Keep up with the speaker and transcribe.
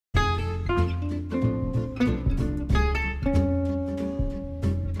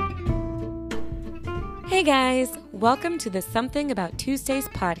Hey guys, welcome to the Something About Tuesdays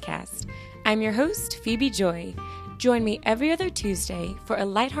podcast. I'm your host, Phebe Joi. Join me every other Tuesday for a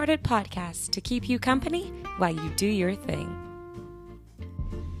lighthearted podcast to keep you company while you do your thing.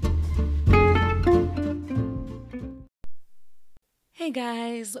 Hey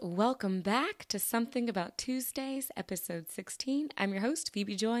guys, welcome back to Something About Tuesdays, episode 16. I'm your host,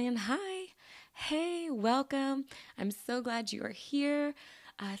 Phebe Joi, and hi. Hey, welcome. I'm so glad you are here.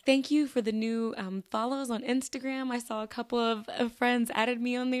 Thank you for the new follows on Instagram. I saw a couple of friends added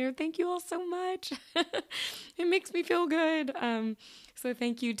me on there. Thank you all so much. It makes me feel good. So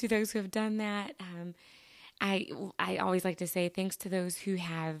thank you to those who have done that. I always like to say thanks to those who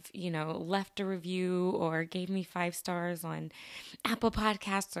have, left a review or gave me 5 stars on Apple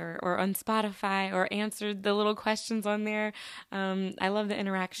Podcasts or on Spotify or answered the little questions on there. I love the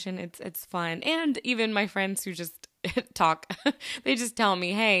interaction. It's fun. And even my friends who just talk, they just tell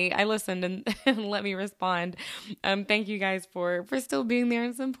me, hey, I listened and let me respond. Thank you guys for still being there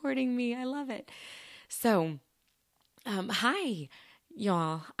and supporting me. I love it. So, hi,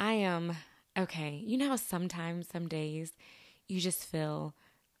 y'all. I am okay. You know how sometimes, some days, you just feel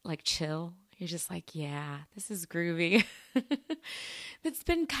like chill. You're just like, yeah, this is groovy. It's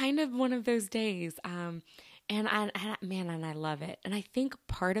been kind of one of those days. And I love it. And I think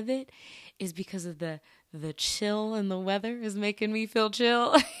part of it is because of the chill in the weather is making me feel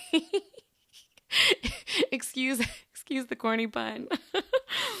chill. Excuse the corny pun.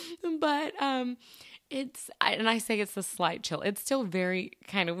 But I say it's a slight chill. It's still very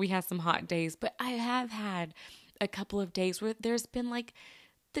we have some hot days, but I have had a couple of days where there's been like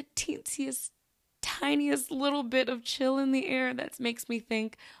the teensiest, tiniest little bit of chill in the air that makes me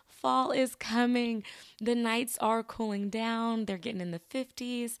think fall is coming. The nights are cooling down. They're getting in the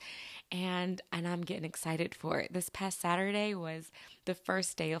 50s and I'm getting excited for it. This past Saturday was the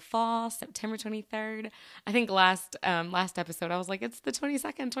first day of fall, September 23rd. I think last episode I was like, it's the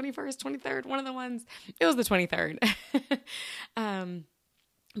 22nd, 21st, 23rd, one of the ones. It was the 23rd.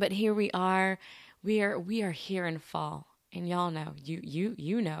 But here we are. We are here in fall. And y'all know,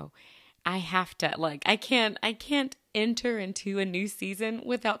 you know, I have to, I can't enter into a new season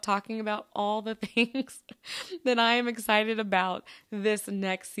without talking about all the things that I am excited about this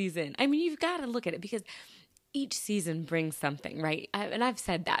next season. I mean, you've got to look at it because each season brings something, right? And I've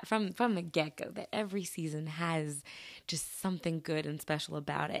said that from the get-go, that every season has just something good and special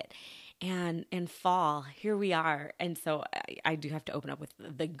about it. And in fall, here we are. And so I do have to open up with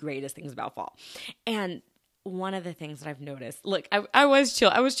the greatest things about fall. And one of the things that I've noticed, look, I was chill.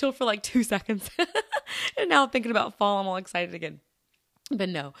 I was chill for like 2 seconds. And now thinking about fall, I'm all excited again. But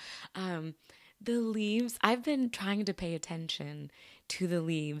no, the leaves, I've been trying to pay attention to the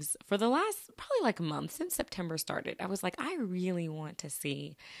leaves for the last probably like a month since September started. I was like, I really want to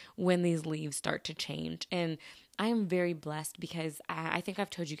see when these leaves start to change. And I am very blessed because I think I've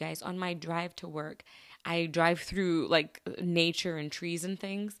told you guys on my drive to work, I drive through like nature and trees and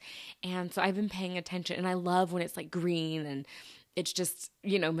things. And so I've been paying attention and I love when it's like green and it's just,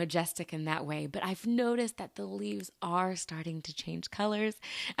 majestic in that way. But I've noticed that the leaves are starting to change colors.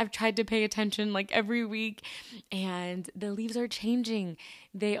 I've tried to pay attention like every week and the leaves are changing.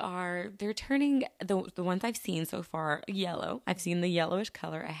 They're turning, the ones I've seen so far, yellow. I've seen the yellowish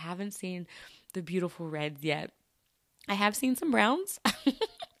color. I haven't seen the beautiful reds yet. I have seen some browns.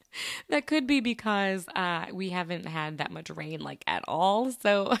 That could be because we haven't had that much rain at all.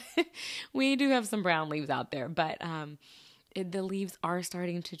 So we do have some brown leaves out there, but the leaves are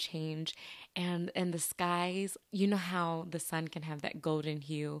starting to change and the skies, you know how the sun can have that golden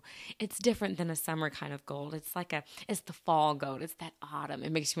hue. It's different than a summer kind of gold. It's it's the fall gold. It's that autumn.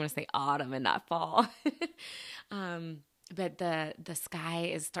 It makes you want to say autumn and not fall. But the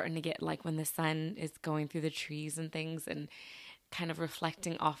sky is starting to get when the sun is going through the trees and things and kind of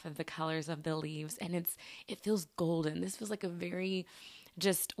reflecting off of the colors of the leaves. And it feels golden. This feels like a very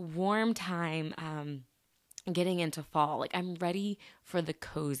just warm time, getting into fall. I'm ready for the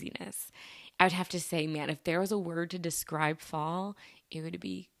coziness. I would have to say, man, if there was a word to describe fall, it would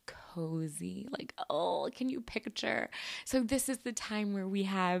be cozy. Can you picture? So this is the time where we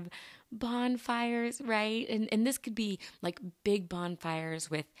have bonfires, right? And this could be big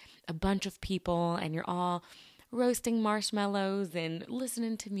bonfires with a bunch of people and you're all roasting marshmallows and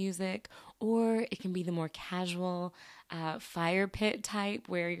listening to music, or it can be the more casual fire pit type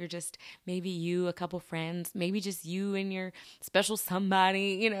where you're just maybe you, a couple friends, maybe just you and your special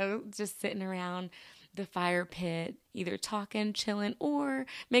somebody, just sitting around the fire pit, either talking, chilling, or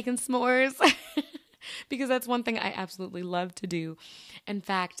making s'mores. Because that's one thing I absolutely love to do. In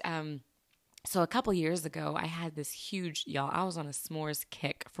fact, So a couple years ago, I had this huge, y'all, I was on a s'mores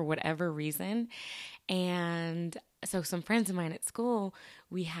kick for whatever reason. And so some friends of mine at school,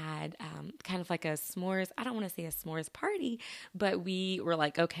 we had kind of like a s'mores, I don't want to say a s'mores party, but we were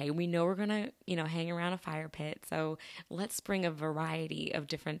like, okay, we know we're going to, hang around a fire pit. So let's bring a variety of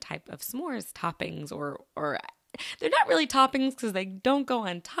different type of s'mores toppings or they're not really toppings because they don't go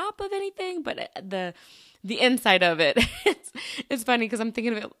on top of anything, but the inside of it. It's funny because I'm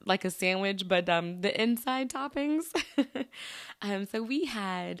thinking of it like a sandwich, but the inside toppings. So we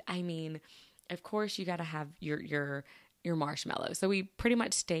had, of course, you got to have your marshmallows. So we pretty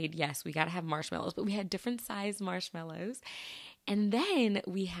much stayed, yes, we got to have marshmallows, but we had different size marshmallows. And then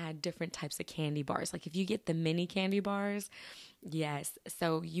we had different types of candy bars. Like if you get the mini candy bars, yes.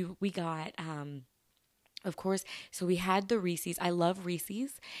 So we got, of course, so we had the Reese's. I love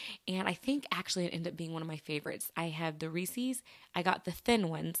Reese's, and I think actually it ended up being one of my favorites. I have the Reese's. I got the thin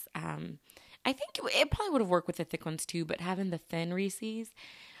ones. I think it probably would have worked with the thick ones too, but having the thin Reese's,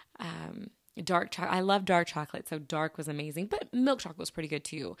 dark chocolate. I love dark chocolate, so dark was amazing, but milk chocolate was pretty good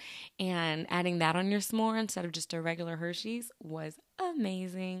too. And adding that on your s'more instead of just a regular Hershey's was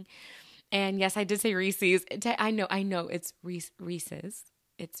amazing. And yes, I did say Reese's. I know, it's Reese's.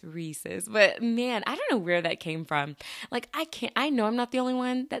 It's Reese's. But man, I don't know where that came from. Like, I know I'm not the only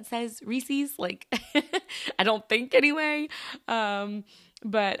one that says Reese's. Like, I don't think anyway.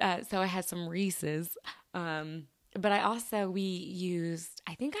 But so I had some Reese's. But we used,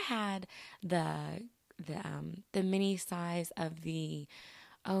 I think I had the mini size of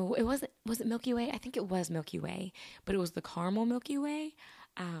was it Milky Way? I think it was Milky Way, but it was the caramel Milky Way.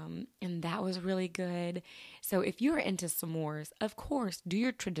 And that was really good. So if you're into s'mores, of course, do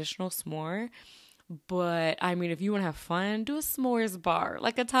your traditional s'more. But if you want to have fun, do a s'mores bar,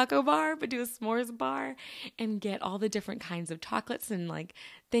 like a taco bar, but do a s'mores bar and get all the different kinds of chocolates and like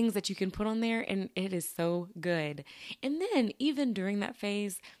things that you can put on there. And it is so good. And then even during that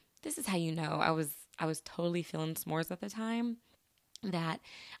phase, this is how you know I was totally feeling s'mores at the time.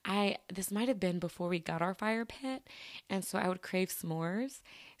 This might have been before we got our fire pit, and so I would crave s'mores.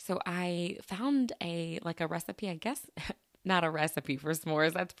 So I found a recipe, I guess, not a recipe for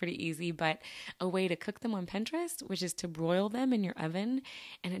s'mores, that's pretty easy, but a way to cook them on Pinterest, which is to broil them in your oven,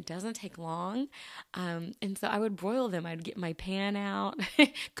 and it doesn't take long. And so I would broil them. I'd get my pan out,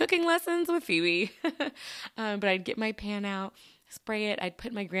 cooking lessons with Phoebe, but I'd get my pan out, spray it. I'd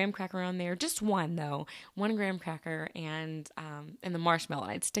put my graham cracker on there, just one graham cracker and the marshmallow.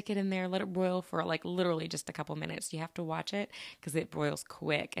 I'd stick it in there, let it broil for like literally just a couple minutes. You have to watch it because it broils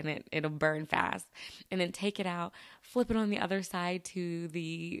quick and it'll burn fast. And then take it out, flip it on the other side to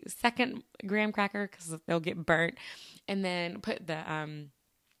the second graham cracker because they'll get burnt. And then put the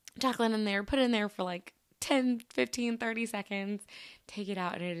chocolate in there, put it in there for like 10, 15, 30 seconds, take it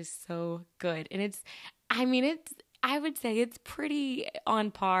out, and it is so good. And I would say it's pretty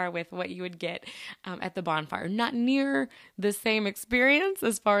on par with what you would get at the bonfire. Not near the same experience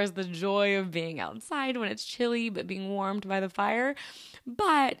as far as the joy of being outside when it's chilly but being warmed by the fire.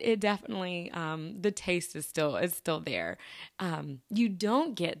 But it definitely, the taste is still there. You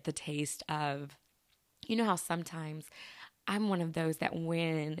don't get the taste of, you know how sometimes I'm one of those that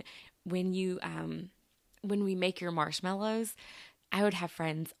when we make your marshmallows, I would have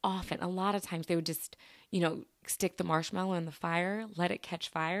friends a lot of times they would just, stick the marshmallow in the fire, let it catch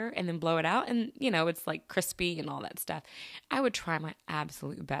fire, and then blow it out. And, it's like crispy and all that stuff. I would try my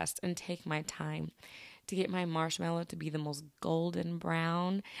absolute best and take my time to get my marshmallow to be the most golden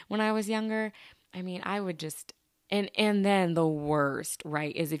brown. When I was younger, I would just, and then the worst,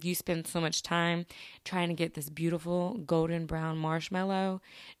 right, is if you spend so much time trying to get this beautiful golden brown marshmallow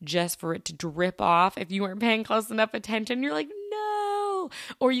just for it to drip off. If you weren't paying close enough attention, you're like, no.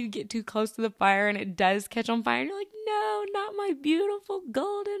 Or you get too close to the fire and it does catch on fire and you're like, no, not my beautiful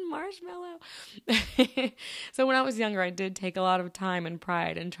golden marshmallow. So when I was younger, I did take a lot of time and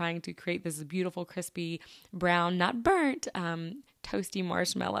pride in trying to create this beautiful, crispy, brown, not burnt, toasty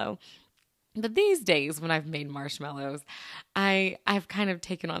marshmallow. But these days, when I've made marshmallows, I've kind of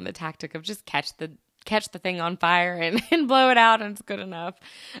taken on the tactic of just catch the thing on fire and blow it out, and it's good enough.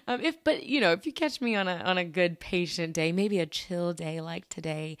 If you catch me on a good patient day, maybe a chill day like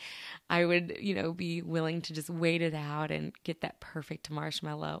today, I would be willing to just wait it out and get that perfect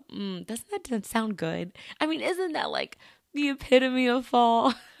marshmallow. Doesn't that sound good? Isn't that like the epitome of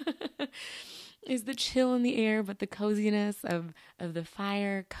fall? Is the chill in the air, but the coziness of the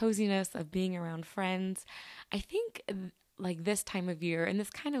fire, coziness of being around friends. I think like this time of year, and this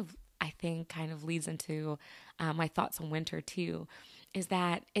kind of leads into my thoughts on winter too. is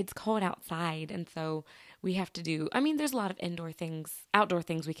that it's cold outside. And so we have to do, I mean, there's a lot of outdoor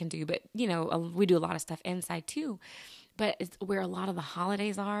things we can do, but we do a lot of stuff inside too. But it's where a lot of the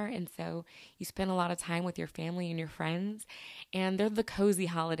holidays are. And so you spend a lot of time with your family and your friends, and they're the cozy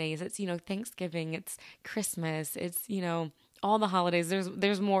holidays. It's, Thanksgiving, it's Christmas, it's, all the holidays.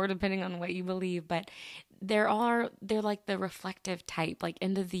 There's more depending on what you believe, but they're like the reflective type, like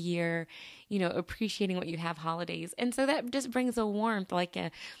end of the year, appreciating what you have holidays. And so that just brings a warmth, like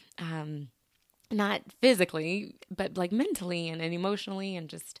not physically, but like mentally and emotionally,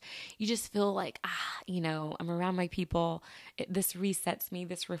 and you just feel like, I'm around my people. This resets me.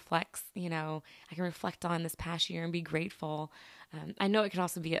 This reflects, I can reflect on this past year and be grateful. I know it can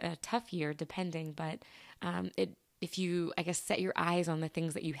also be a tough year depending, but if you, I guess, set your eyes on the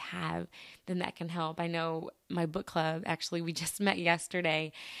things that you have, then that can help. I know my book club, actually, we just met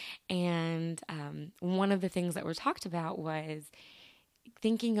yesterday, and one of the things that were talked about was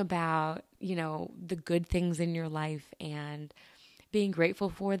thinking about, the good things in your life and being grateful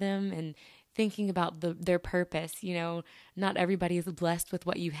for them, and thinking about their purpose. Not everybody is blessed with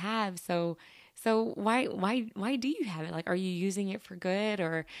what you have, so why do you have it? Like, are you using it for good,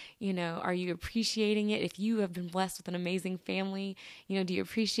 or, are you appreciating it? If you have been blessed with an amazing family, do you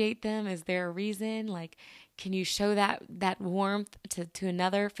appreciate them? Is there a reason? Like, can you show that warmth to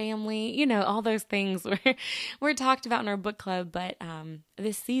another family? All those things were talked about in our book club. But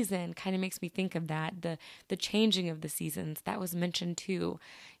this season kind of makes me think of that, the changing of the seasons. That was mentioned too.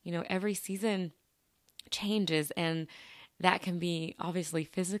 Every season changes, and that can be obviously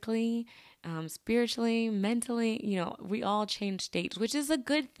physically, spiritually, mentally. We all change states, which is a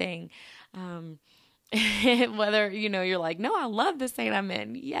good thing. Whether, you're like, no, I love the state I'm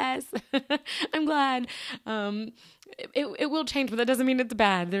in. Yes, I'm glad. It will change, but that doesn't mean it's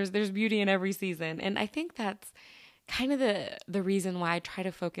bad. There's beauty in every season. And I think that's kind of the reason why I try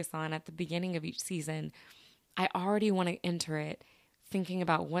to focus on, at the beginning of each season, I already want to enter it thinking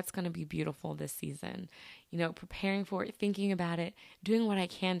about what's going to be beautiful this season, preparing for it, thinking about it, doing what I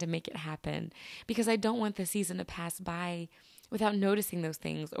can to make it happen, because I don't want the season to pass by without noticing those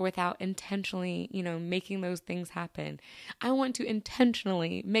things, or without intentionally, making those things happen. I want to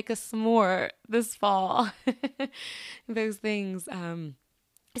intentionally make a s'more this fall. Those things.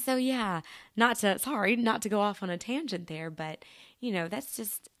 So yeah, not to go off on a tangent there, but that's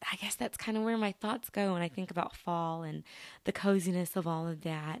just, I guess that's kind of where my thoughts go when I think about fall and the coziness of all of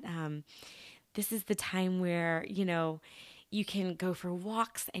that. This is the time where, you can go for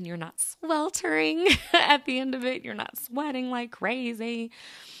walks and you're not sweltering at the end of it. You're not sweating like crazy.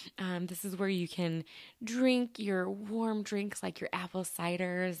 This is where you can drink your warm drinks, like your apple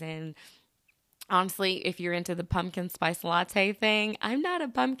ciders. And honestly, if you're into the pumpkin spice latte thing, I'm not a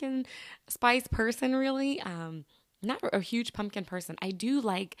pumpkin spice person, really. Not a huge pumpkin person. I do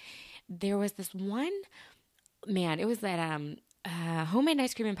like, there was this one, man, it was that homemade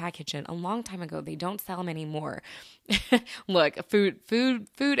ice cream and pie kitchen a long time ago. They don't sell them anymore. Look, food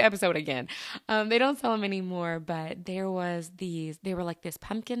episode again. They don't sell them anymore, but they were like this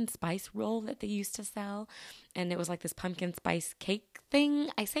pumpkin spice roll that they used to sell. And it was like this pumpkin spice cake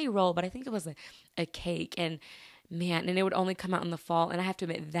thing. I say roll, but I think it was a cake. And man, and it would only come out in the fall. And I have to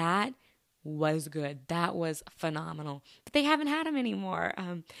admit, that was good. That was phenomenal. But they haven't had them anymore.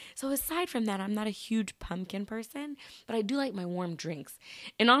 So aside from that, I'm not a huge pumpkin person, but I do like my warm drinks.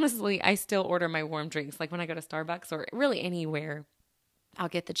 And honestly, I still order my warm drinks. Like when I go to Starbucks or really anywhere, I'll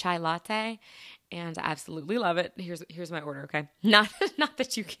get the chai latte, and I absolutely love it. Here's my order, okay? Not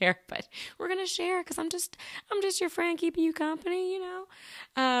that you care, but we're gonna share, because I'm just your friend keeping you company,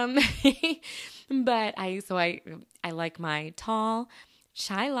 But I like my tall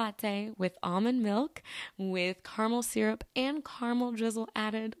chai latte with almond milk, with caramel syrup and caramel drizzle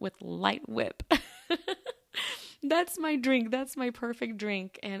added with light whip. That's my drink. That's my perfect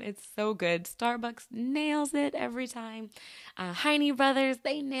drink. And it's so good. Starbucks nails it every time. Heine Brothers,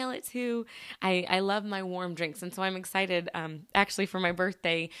 they nail it too. I love my warm drinks. And so I'm excited. Actually, for my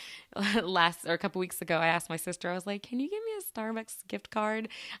birthday a couple weeks ago, I asked my sister, I was like, can you give me a Starbucks gift card?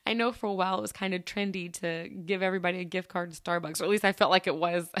 I know for a while it was kind of trendy to give everybody a gift card to Starbucks, or at least I felt like it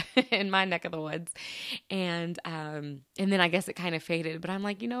was in my neck of the woods. And then I guess it kind of faded, but I'm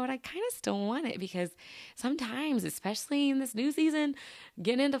like, you know what? I kind of still want it, because sometimes, especially in this new season,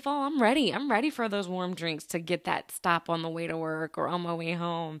 getting into fall, I'm ready. I'm ready for those warm drinks to get that stop on the way to work or on my way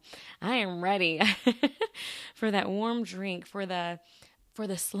home. I am ready for that warm drink, for the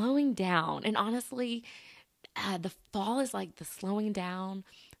slowing down. And honestly, the fall is like the slowing down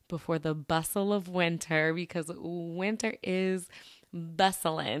before the bustle of winter, because winter is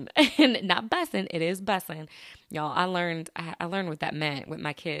bustling. And not bussin', it is bussin'. Y'all, I learned what that meant with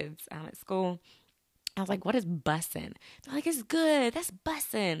my kids at school. I was like, what is bussin'? They're like, it's good. That's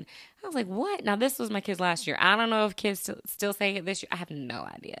bussin'. I was like, what? Now, this was my kids last year. I don't know if kids still say it this year. I have no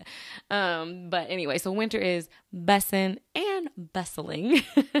idea. But anyway, so winter is bussin' and bustling.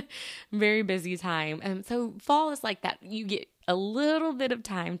 Very busy time. And so fall is like that. You get a little bit of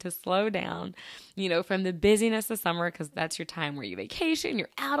time to slow down, from the busyness of summer, because that's your time where you vacation, you're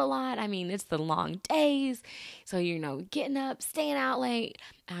out a lot. I mean, it's the long days. So, getting up, staying out late.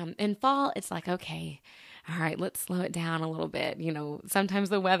 In fall, it's like, okay, all right, let's slow it down a little bit. Sometimes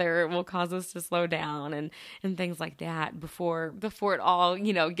the weather will cause us to slow down and things like that before it all,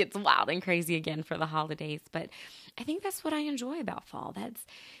 gets wild and crazy again for the holidays. But I think that's what I enjoy about fall.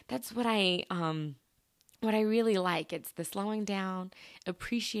 That's what I really like. It's the slowing down,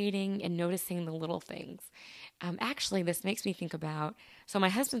 appreciating and noticing the little things. Actually, this makes me think about, so my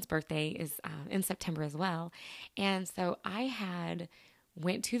husband's birthday is in September as well. And so I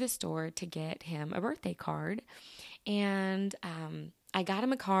went to the store to get him a birthday card, and I got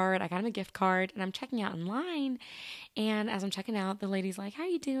him a card, I got him a gift card, and I'm checking out in line. And as I'm checking out, the lady's like, how are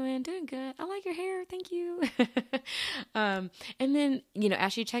you doing? Doing good. I like your hair. Thank you. And then,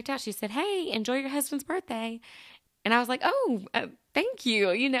 as she checked out, she said, hey, enjoy your husband's birthday. And I was like, oh, thank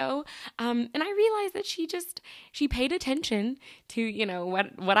you, and I realized that she paid attention to,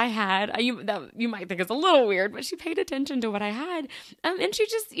 what I had. You might think it's a little weird, but she paid attention to what I had. And she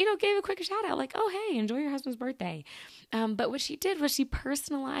just, gave a quick shout out like, oh, hey, enjoy your husband's birthday. But what she did was she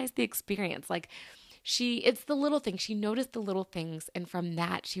personalized the experience. Like it's the little things. She noticed the little things. And from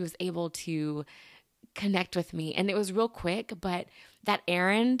that, she was able to connect with me. And it was real quick, but the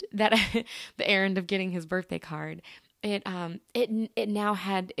errand of getting his birthday card, it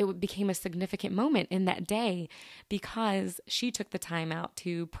became a significant moment in that day because she took the time out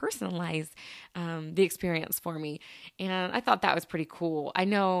to personalize the experience for me. And I thought that was pretty cool. I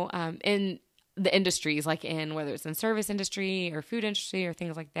know in the industries, like whether it's in service industry or food industry or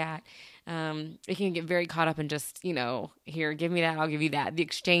things like that, it can get very caught up in just, here, give me that, I'll give you that, the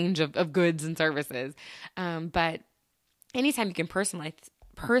exchange of goods and services. But anytime you can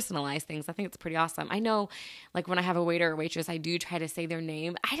personalize things, I think it's pretty awesome. I know, like when I have a waiter or waitress, I do try to say their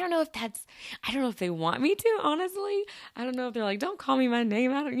name. I don't know if they want me to, honestly. I don't know if they're like, don't call me my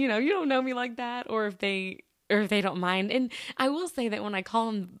name. You don't know me like that. Or if they don't mind. And I will say that when I call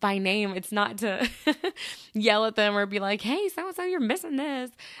them by name, it's not to yell at them or be like, hey, so-and-so, you're missing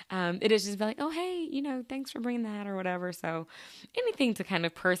this. It is just be like, oh, hey, thanks for bringing that or whatever. So anything to kind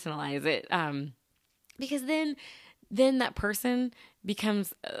of personalize it. Because then that person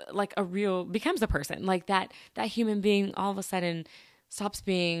becomes becomes a person. Like that human being all of a sudden stops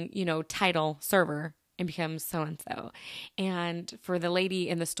being, title server and becomes so-and-so. And for the lady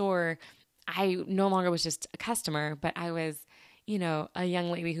in the store, I no longer was just a customer, but I was, a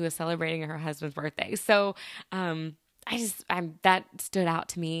young lady who was celebrating her husband's birthday. So, that stood out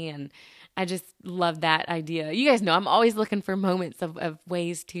to me, and I just love that idea. You guys know I'm always looking for moments of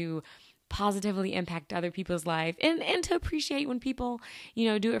ways to positively impact other people's life and to appreciate when people,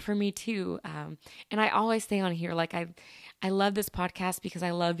 do it for me too. And I always say on here, like I love this podcast because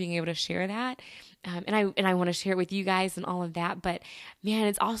I love being able to share that. And I want to share it with you guys and all of that. But man,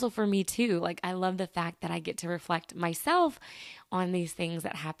 it's also for me too. Like I love the fact that I get to reflect myself on these things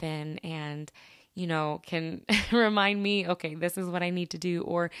that happen and, can remind me, okay, this is what I need to do.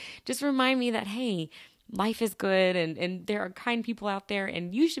 Or just remind me that, hey, life is good and there are kind people out there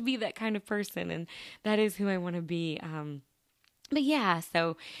and you should be that kind of person. And that is who I want to be. But yeah,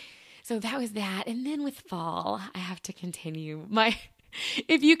 so that was that. And then with fall, I have to continue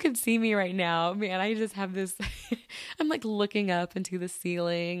if you could see me right now, man, I just have this, I'm like looking up into the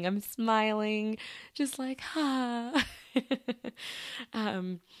ceiling. I'm smiling, just like,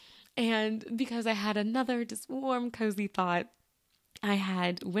 and because I had another just warm, cozy thought,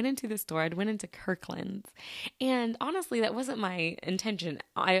 I went into the store, I'd went into Kirkland's, and honestly, that wasn't my intention.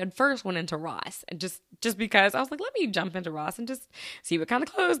 I had first went into Ross, and just because I was like, let me jump into Ross and just see what kind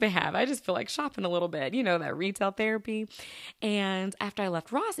of clothes they have. I just feel like shopping a little bit, that retail therapy. And after I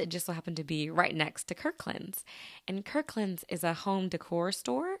left Ross, it just so happened to be right next to Kirkland's. And Kirkland's is a home decor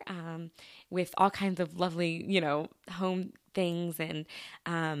store with all kinds of lovely, home things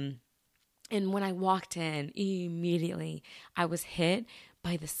and when I walked in, immediately I was hit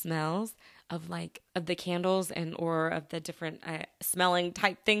by the smells of the candles or of the different smelling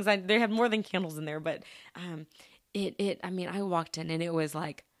type things. They had more than candles in there, but I walked in and it was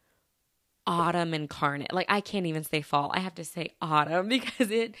like autumn incarnate. Like I can't even say fall. I have to say autumn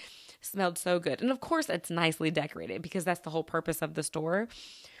because it smelled so good. And of course it's nicely decorated because that's the whole purpose of the store.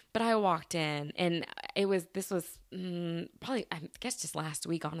 But I walked in and this was probably, I guess just last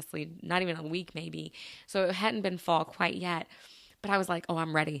week, honestly, not even a week maybe. So it hadn't been fall quite yet. But I was like, oh,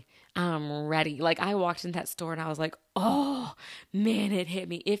 I'm ready. I'm ready. Like I walked into that store and I was like, oh man, it hit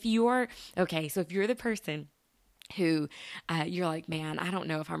me. If you're the person who you're like, man, I don't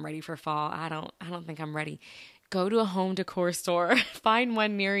know if I'm ready for fall. I don't think I'm ready. Go to a home decor store, find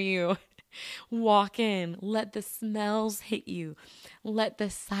one near you. Walk in, let the smells hit you, let the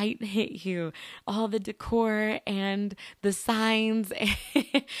sight hit you, all the decor and the signs, and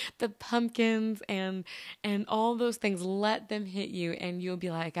the pumpkins and all those things, let them hit you and you'll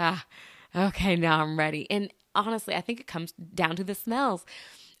be like, okay, now I'm ready. And honestly, I think it comes down to the smells.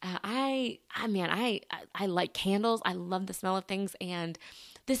 I like candles. I love the smell of things. And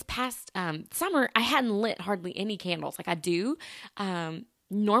this past summer, I hadn't lit hardly any candles. Like I do.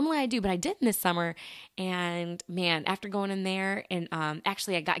 Normally I do, but I didn't this summer. And man, after going in there and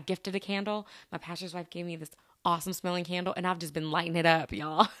actually I got gifted a candle. My pastor's wife gave me this awesome smelling candle and I've just been lighting it up,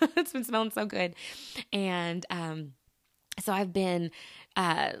 y'all. It's been smelling so good. And so I've been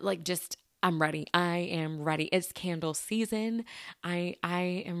I'm ready. I am ready. It's candle season. I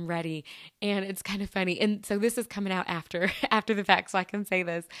am ready. And it's kind of funny. And so this is coming out after the fact, so I can say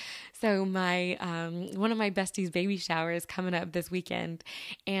this. So my one of my besties' baby shower is coming up this weekend.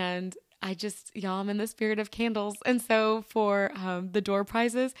 And I'm in the spirit of candles. And so for the door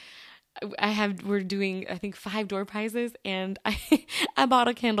prizes, we're doing, I think 5 door prizes. And I bought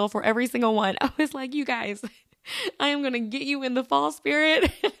a candle for every single one. I was like, you guys, I am going to get you in the fall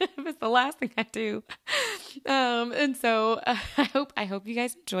spirit. It's the last thing I do. And so I hope you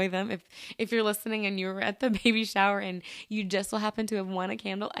guys enjoy them. If you're listening and you were at the baby shower and you just so happen to have won a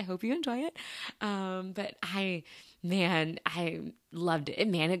candle, I hope you enjoy it. But I loved it.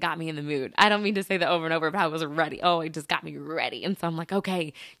 Man, it got me in the mood. I don't mean to say that over and over, but I was ready. Oh, it just got me ready. And so I'm like,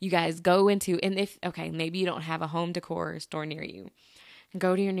 okay, you guys maybe you don't have a home decor store near you.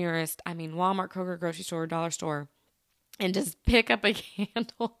 Go to your nearest, Walmart, Kroger, grocery store, dollar store, and just pick up a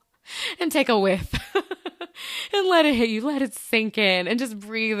candle and take a whiff and let it hit you. Let it sink in and just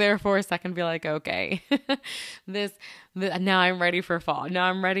breathe there for a second. Be like, okay, now I'm ready for fall. Now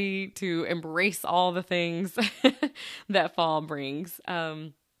I'm ready to embrace all the things that fall brings.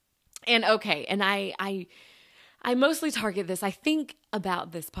 And I mostly target this. I think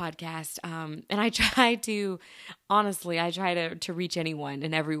about this podcast, and I try to reach anyone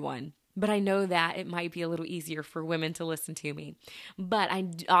and everyone. But I know that it might be a little easier for women to listen to me. But I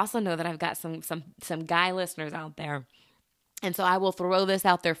also know that I've got some guy listeners out there. And so I will throw this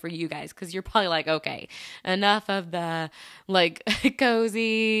out there for you guys because you're probably like, okay, enough of the like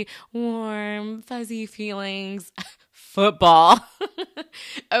cozy, warm, fuzzy feelings. Football.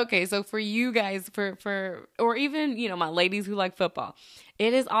 Okay, so for you guys, or even, my ladies who like football,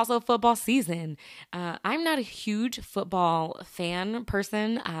 it is also football season. I'm not a huge football fan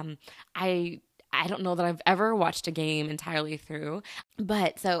person. I don't know that I've ever watched a game entirely through,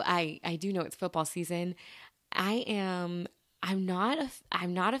 but so I do know it's football season. I'm not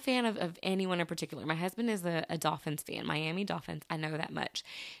a fan of anyone in particular. My husband is a Dolphins fan, Miami Dolphins. I know that much.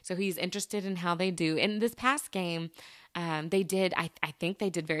 So he's interested in how they do. In this past game, they did, I think they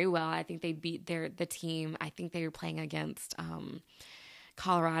did very well. I think they beat the team. I think they were playing against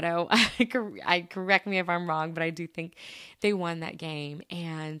Colorado. Correct me if I'm wrong, but I do think they won that game.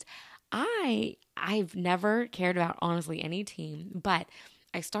 And I've never cared about, honestly, any team, but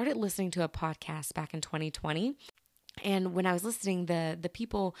I started listening to a podcast back in 2020. And when I was listening, the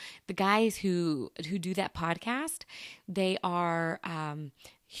guys who do that podcast, they are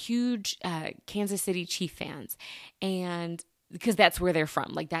huge Kansas City Chief fans, and because that's where they're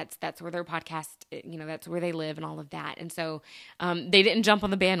from, like that's where their podcast, that's where they live and all of that. And so they didn't jump on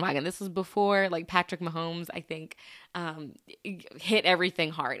the bandwagon. This was before like Patrick Mahomes, I think, hit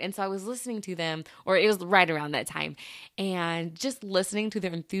everything hard. And so I was listening to them, or it was right around that time, and just listening to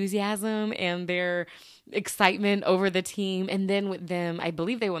their enthusiasm and their excitement over the team. And then with them, I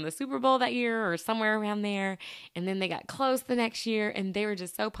believe they won the Super Bowl that year or somewhere around there. And then they got close the next year, and they were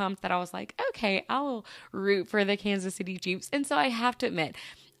just so pumped that I was like, okay, I'll root for the Kansas City Chiefs. And so I have to admit,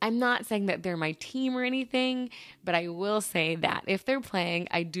 I'm not saying that they're my team or anything, but I will say that if they're playing,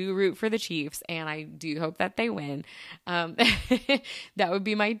 I do root for the Chiefs, and I do hope that they win. That would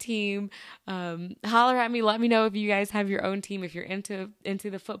be my team. Holler at me. Let me know if you guys have your own team, if you're into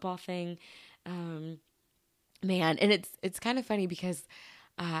the football thing. Man, and it's kind of funny because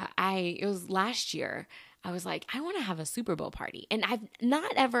it was last year. I was like, I want to have a Super Bowl party. And I've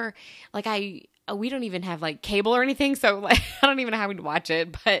not ever, like, I we don't even have like cable or anything, so like I don't even know how we'd watch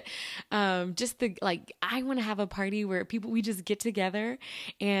it. But just the like, I want to have a party where we just get together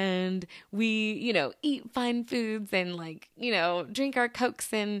and we, eat fun foods and like, drink our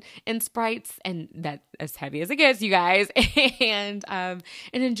Cokes and Sprites, and that's as heavy as it gets, you guys, and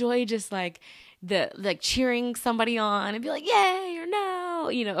enjoy just like cheering somebody on and be like, yay or no,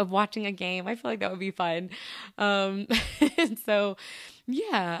 of watching a game. I feel like that would be fun. And so,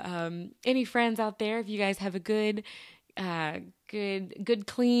 yeah, any friends out there, if you guys have a good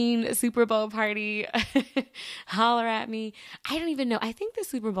clean Super Bowl party, holler at me. I don't even know. I think the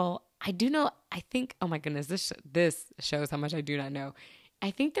Super Bowl, oh my goodness, this shows how much I do not know. I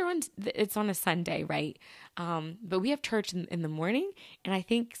think it's on a Sunday, right? But we have church in the morning, and I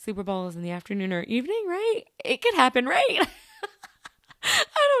think Super Bowl is in the afternoon or evening, right? It could happen, right? I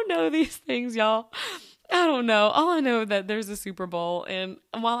don't know these things, y'all. I don't know. All I know is that there's a Super Bowl, and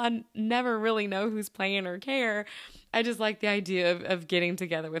while I never really know who's playing or care, I just like the idea of getting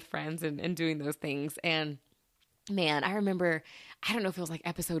together with friends and doing those things. And man, I remember, I don't know if it was like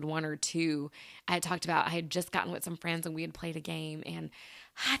episode 1 or 2, I had just gotten with some friends and we had played a game, and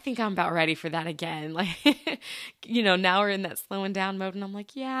I think I'm about ready for that again. Like, now we're in that slowing down mode, and I'm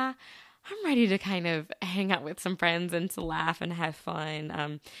like, yeah, I'm ready to kind of hang out with some friends and to laugh and have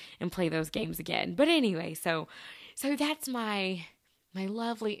fun, and play those games again. But anyway, so that's my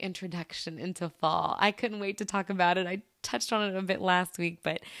lovely introduction into fall. I couldn't wait to talk about it. I touched on it a bit last week,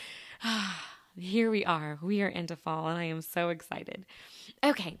 but here we are. We are into fall, and I am so excited.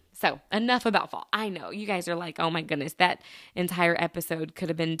 Okay, so enough about fall. I know you guys are like, oh my goodness, that entire episode could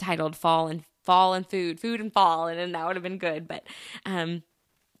have been titled Fall and Food and Fall, and then that would have been good. But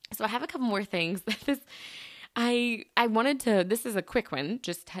so I have a couple more things. I wanted to, this is a quick one,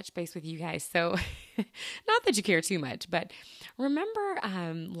 just touch base with you guys. So not that you care too much, but remember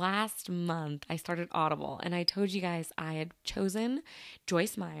last month I started Audible, and I told you guys I had chosen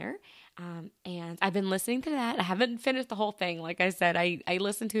Joyce Meyer. And I've been listening to that. I haven't finished the whole thing. Like I said, I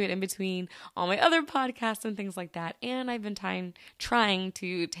listened to it in between all my other podcasts and things like that. And I've been trying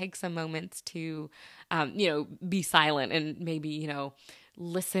to take some moments to, be silent and maybe,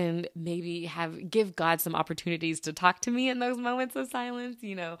 listen, maybe give God some opportunities to talk to me in those moments of silence,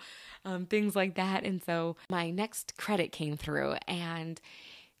 things like that. And so my next credit came through, and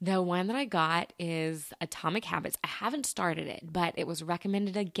the one that I got is Atomic Habits. I haven't started it, but it was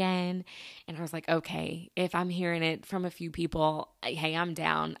recommended again. And I was like, okay, if I'm hearing it from a few people, hey, I'm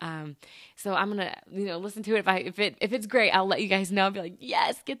down. So I'm going to, listen to it. If it's great, I'll let you guys know. I'll be like,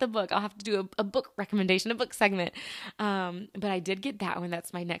 yes, get the book. I'll have to do a book recommendation, a book segment. But I did get that one.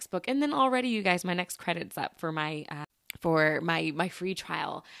 That's my next book. And then already, you guys, my next credit's up for my free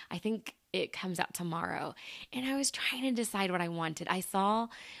trial. I think it comes out tomorrow. And I was trying to decide what I wanted. I saw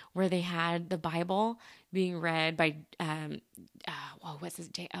where they had the Bible being read by, what's his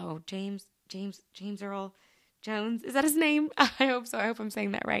name? James Earl Jones. Is that his name? I hope so. I hope I'm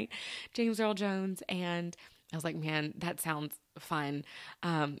saying that right. James Earl Jones. And I was like, man, that sounds fun.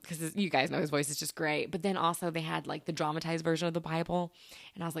 Because you guys know his voice is just great. But then also they had like the dramatized version of the Bible.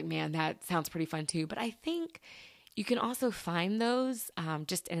 And I was like, man, that sounds pretty fun too. But I think you can also find those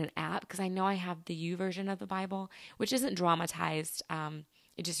just in an app, because I know I have the U version of the Bible, which isn't dramatized.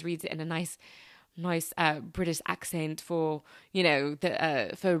 It just reads it in a nice British accent for,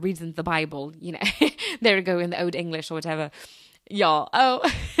 for reading the Bible, there to go in the Old English or whatever. Y'all,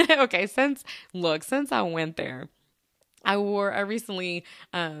 okay, since I went there, I recently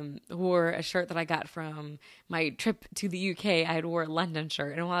wore a shirt that I got from my trip to the UK. I had wore a London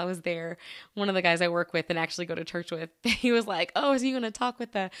shirt. And while I was there, one of the guys I work with and actually go to church with, he was like, oh, is you going to talk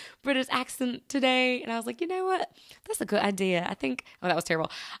with a British accent today? And I was like, you know what? That's a good idea. That was terrible.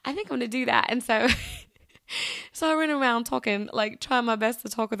 I think I'm going to do that. And so, I ran around trying my best to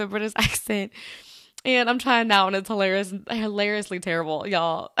talk with a British accent. And I'm trying now, and it's hilariously terrible,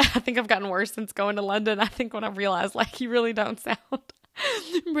 y'all. I think I've gotten worse since going to London. I think when I realized, you really don't sound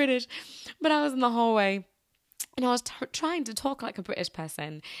British. But I was in the hallway, and I was trying to talk like a British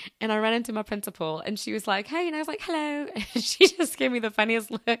person. And I ran into my principal, and she was like, hey. And I was like, hello. And she just gave me the funniest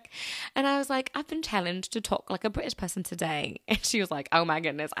look. And I was like, I've been challenged to talk like a British person today. And she was like, oh my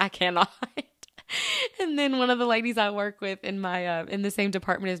goodness, I cannot. And then one of the ladies I work with in my in the same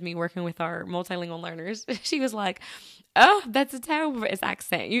department as me, working with our multilingual learners, she was like, oh, that's a terrible British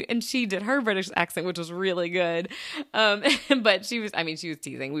accent. And she did her British accent, which was really good. But she was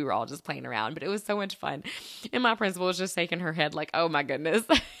teasing. We were all just playing around, but it was so much fun. And my principal was just shaking her head like, oh my goodness.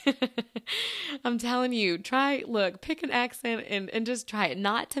 I'm telling you, pick an accent and just try it,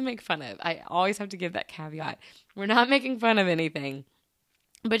 not to make fun of. I always have to give that caveat. We're not making fun of anything.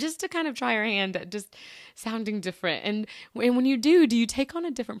 but just to kind of try our hand at just sounding different. And when you do you take on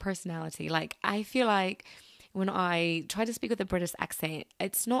a different personality? Like, I feel like when I try to speak with a British accent,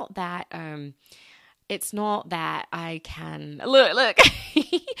 it's not that I can look.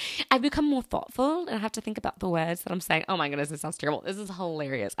 I become more thoughtful and I have to think about the words that I'm saying. Oh my goodness, this sounds terrible. This is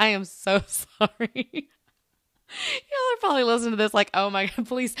hilarious. I am so sorry. Y'all are probably listening to this like, oh my God,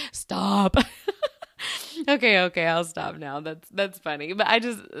 please stop. Okay, I'll stop now. That's funny. But I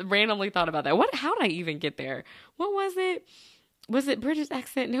just randomly thought about that. How did I even get there? What was it? Was it British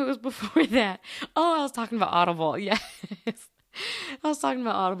accent? No, it was before that. Oh, I was talking about Audible. Yes. I was talking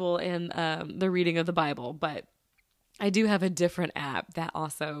about Audible and the reading of the Bible, but I do have a different app that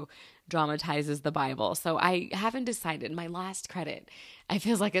also dramatizes the Bible. So I haven't decided my last credit. I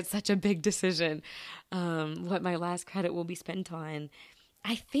feel like it's such a big decision what my last credit will be spent on.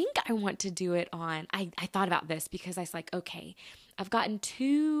 I think I want to do it on, I thought about this because I was like, okay, I've gotten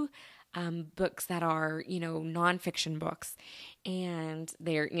two books that are, nonfiction books, and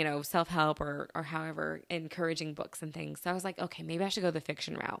they're, self-help or however encouraging books and things. So I was like, okay, maybe I should go the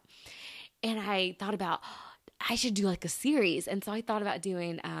fiction route. And I thought about, I should do like a series. And so I thought about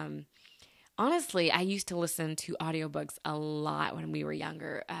doing, honestly, I used to listen to audiobooks a lot when we were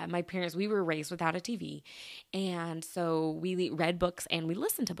younger. My parents, we were raised without a TV. And so we read books and we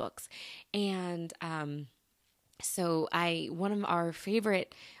listened to books. And so one of our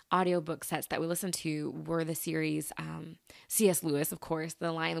favorite audiobook sets that we listened to were the series C.S. Lewis, of course,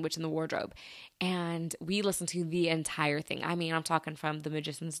 The Lion, the Witch, and the Wardrobe. And we listened to the entire thing. I mean, I'm talking from The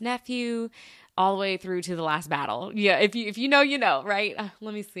Magician's Nephew all the way through to The Last Battle. Yeah, if you know, you know, right?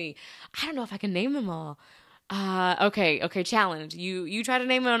 Let me see. I don't know if I can name them all. Okay, challenge. You try to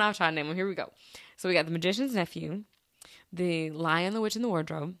name them and I'll try to name them. Here we go. So we got The Magician's Nephew, The Lion, the Witch, and the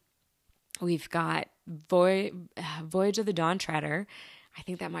Wardrobe. We've got Voyage of the Dawn Treader. I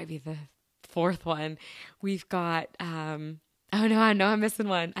think that might be the fourth one. We've got, oh no, I know I'm missing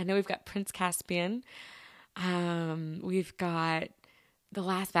one. I know we've got Prince Caspian. We've got The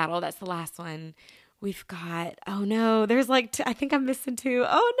Last Battle. That's the last one. We've got, oh no, there's like, I think I'm missing two.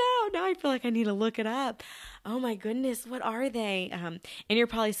 Oh no, now I feel like I need to look it up. Oh my goodness, what are they? And you're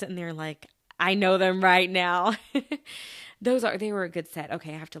probably sitting there like, I know them right now. They were a good set.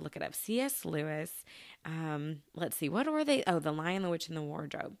 Okay, I have to look it up. C.S. Lewis. Let's see. What were they? Oh, The Lion, the Witch, and the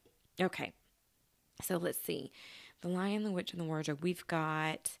Wardrobe. Okay. So let's see. The Lion, the Witch, and the Wardrobe.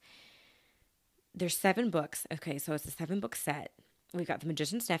 There's 7 books. Okay, so it's a 7-book set. We've got The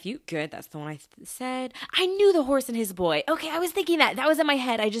Magician's Nephew. Good, that's the one I said. I knew The Horse and His Boy. Okay, I was thinking that. That was in my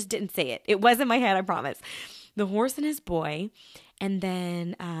head. I just didn't say it. It was in my head, I promise. The Horse and His Boy. And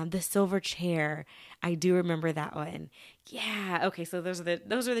then The Silver Chair. I do remember that one. Yeah. Okay. So those are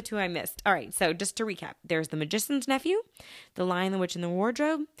the two I missed. All right. So just to recap, there's The Magician's Nephew, The Lion, the Witch, and the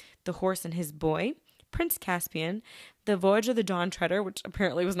Wardrobe, The Horse and His Boy, Prince Caspian, The Voyage of the Dawn Treader, which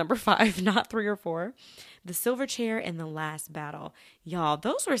apparently was number 5, not 3 or 4, The Silver Chair, and The Last Battle. Y'all,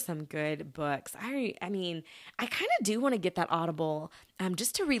 those were some good books. I mean, I kind of do want to get that Audible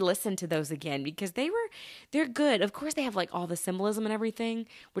just to re-listen to those again because they're good. Of course, they have like all the symbolism and everything,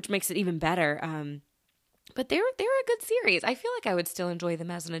 which makes it even better. But they're a good series. I feel like I would still enjoy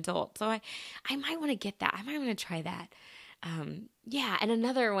them as an adult. So I might want to get that. I might want to try that. Yeah. And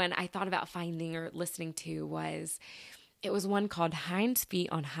another one I thought about finding or listening to was one called Hind's Feet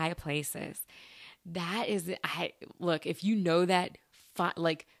on High Places. That is, look, if you know that,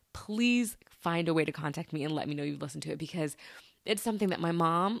 please find a way to contact me and let me know you've listened to it because it's something that my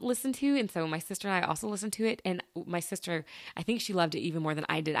mom listened to. And so my sister and I also listened to it. And my sister, I think she loved it even more than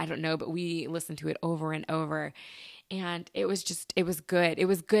I did. I don't know, but we listened to it over and over. And it was good. It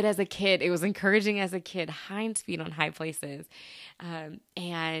was good as a kid. It was encouraging as a kid. Hind's Feet on High Places.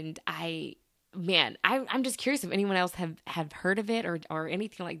 And I'm just curious if anyone else have heard of it or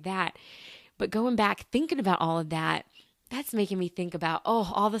anything like that. But going back, thinking about all of that, that's making me think about,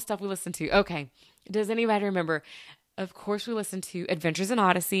 all the stuff we listened to. Okay. Does anybody remember? Of course, we listened to Adventures in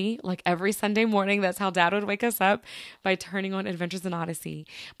Odyssey, like every Sunday morning. That's how Dad would wake us up, by turning on Adventures in Odyssey.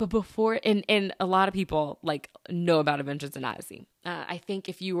 But before, and a lot of people like know about Adventures in Odyssey. I think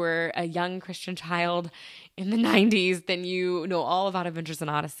if you were a young Christian child in the 90s, then you know all about Adventures in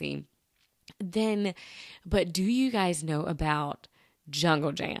Odyssey. But do you guys know about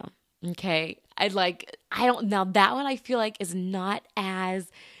Jungle Jam? Okay. Now that one I feel like is not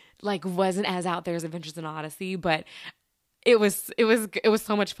as, wasn't as out there as Adventures in Odyssey, but it was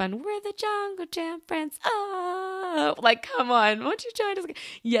so much fun. We're the Jungle Jam friends. Oh, come on. Won't you join us?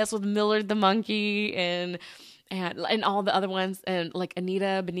 Yes, with Millard the monkey and and all the other ones, and like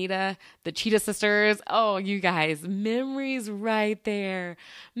Anita, Benita, the Cheetah Sisters. Oh, you guys, memories right there.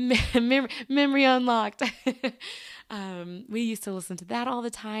 Memory unlocked. We used to listen to that all the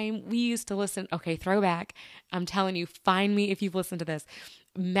time. We used to listen. Okay, throwback. I'm telling you, find me if you've listened to this.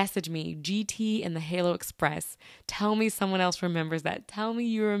 Message me, GT and the Halo Express. Tell me someone else remembers that. Tell me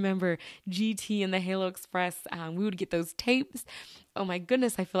you remember GT and the Halo Express. We would get those tapes. Oh my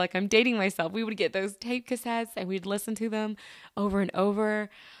goodness, I feel like I'm dating myself. We would get those tape cassettes and we'd listen to them over and over.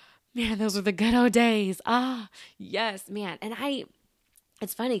 Man, those were the good old days. Ah, yes, man. And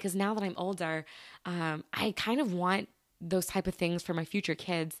it's funny because now that I'm older, I kind of want those type of things for my future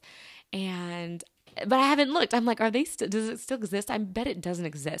kids. But I haven't looked. I'm like, does it still exist? I bet it doesn't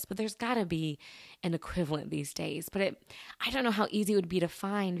exist, but there's gotta be an equivalent these days. But I don't know how easy it would be to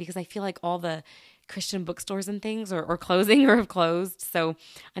find because I feel like all the Christian bookstores and things are closing or have closed. So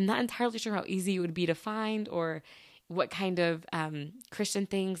I'm not entirely sure how easy it would be to find or what kind of Christian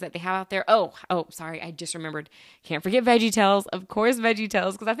things that they have out there. Oh, sorry. I just remembered. Can't forget VeggieTales. Of course,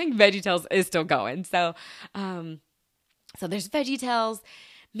 VeggieTales, because I think VeggieTales is still going. So there's VeggieTales.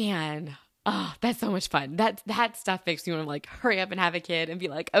 Man, oh, that's so much fun. That stuff makes you want to like hurry up and have a kid and be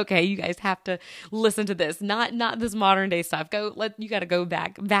like, okay, you guys have to listen to this. Not this modern day stuff. You got to go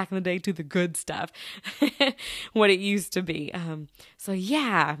back in the day to the good stuff, what it used to be. So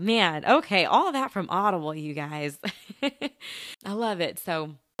yeah, man. Okay, all that from Audible, you guys. I love it.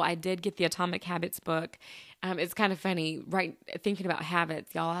 So I did get the Atomic Habits book. It's kind of funny, right? Thinking about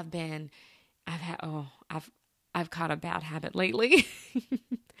habits, y'all. I've caught a bad habit lately.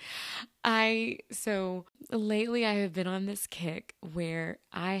 Lately I have been on this kick where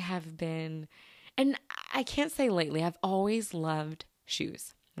I have been, and I can't say lately, I've always loved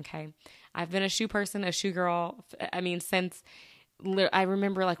shoes. Okay. I've been a shoe person, a shoe girl. I mean, since I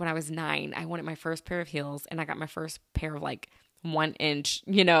remember like when I was 9, I wanted my first pair of heels and I got my first pair of like 1 inch,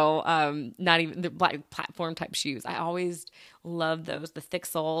 not even the like platform type shoes. I always loved those, the thick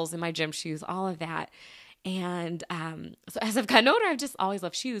soles in my gym shoes, all of that. And so as I've gotten older, I've just always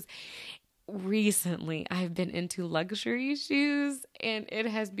loved shoes. Recently, I've been into luxury shoes and it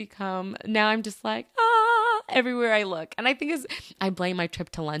has become, now I'm just like, everywhere I look. And I think I blame my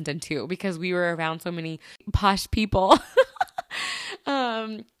trip to London too, because we were around so many posh people.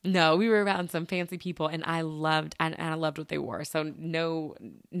 No, we were around some fancy people and I loved what they wore. So no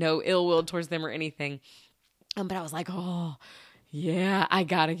ill will towards them or anything. But I was like, oh, yeah, I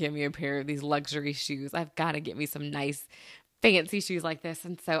gotta get me a pair of these luxury shoes. I've got to get me some nice fancy shoes like this.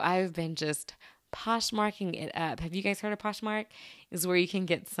 And so I've been just Poshmarking it up. Have you guys heard of Poshmark? Is where you can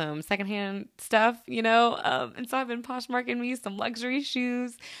get some secondhand stuff, and so I've been Poshmarking me some luxury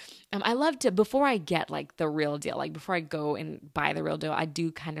shoes. I love to, before I get like the real deal, like before I go and buy the real deal, I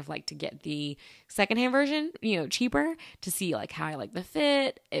do kind of like to get the secondhand version, cheaper, to see like how I like the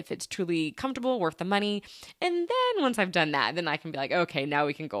fit, if it's truly comfortable, worth the money. And then once I've done that, then I can be like, okay, now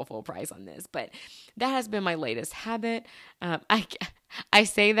we can go full price on this. But that has been my latest habit. I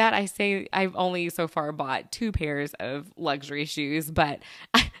say I've only so far bought 2 pairs of luxury shoes, but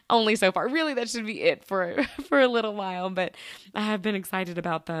only so far. Really, that should be it for a little while, but I have been excited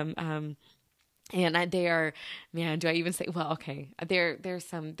about them. And they are, man, do I even say, well, okay, they're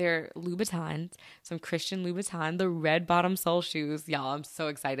Louboutins, some Christian Louboutin, the red bottom sole shoes. Y'all, I'm so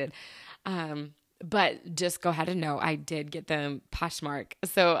excited. But just go ahead and know I did get them Poshmark.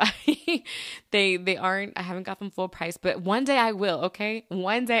 So I haven't got them full price, but one day I will, okay?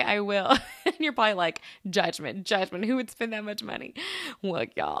 One day I will. And you're probably like, judgment, who would spend that much money? Look,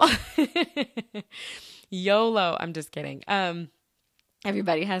 y'all. YOLO. I'm just kidding.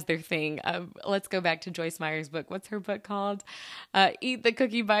 Everybody has their thing. Let's go back to Joyce Meyer's book. What's her book called? Eat the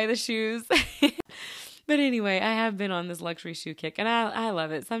cookie, buy the shoes. But anyway, I have been on this luxury shoe kick and I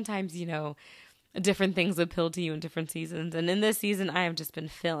love it. Sometimes, different things appeal to you in different seasons. And in this season, I have just been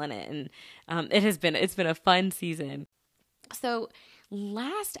feeling it. And it's been a fun season. So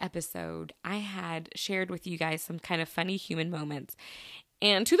last episode, I had shared with you guys some kind of funny human moments.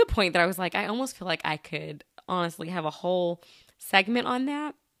 And to the point that I was like, I almost feel like I could honestly have a whole segment on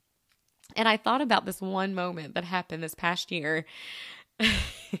that. And I thought about this one moment that happened this past year.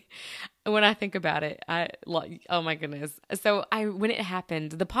 When I think about it, oh my goodness. So when it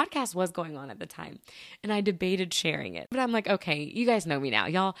happened, the podcast was going on at the time and I debated sharing it, but I'm like, okay, you guys know me now.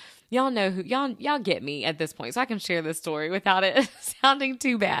 Y'all know y'all get me at this point. So I can share this story without it sounding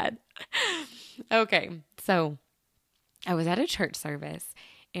too bad. Okay. So I was at a church service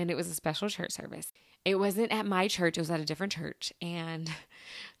and it was a special church service. It wasn't at my church. It was at a different church. And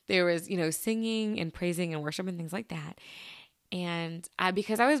there was, singing and praising and worship and things like that. And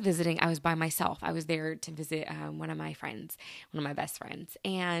because I was visiting, I was by myself. I was there to visit one of my friends, one of my best friends.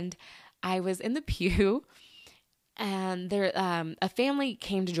 And I was in the pew, and there a family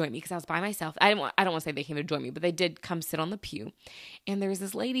came to join me because I was by myself. I don't want to say they came to join me, but they did come sit on the pew. And there was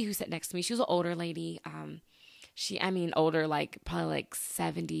this lady who sat next to me. She was an older lady. Older, like probably like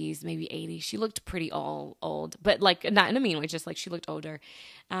 70s, maybe 80s. She looked pretty old, but like not in a mean way, just like she looked older.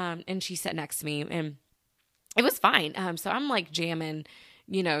 And she sat next to me, and it was fine. So I'm like jamming,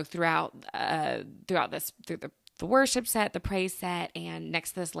 throughout the worship set, the praise set, and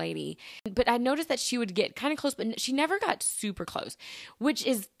next to this lady. But I noticed that she would get kind of close, but she never got super close, which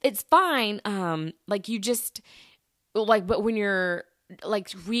is, it's fine. But when you're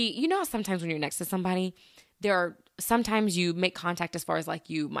like, how sometimes when you're next to somebody, there are sometimes you make contact as far as like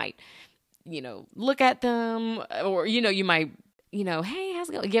you might, look at them, or, you might, hey, how's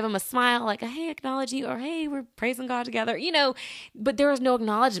it going? Give them a smile, like, hey, acknowledge you, or hey, we're praising God together, but there was no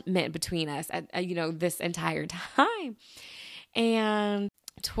acknowledgement between us at, this entire time. And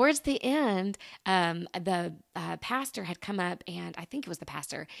towards the end, the pastor had come up, and I think it was the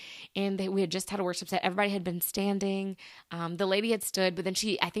pastor, and we had just had a worship set. Everybody had been standing. The lady had stood, but then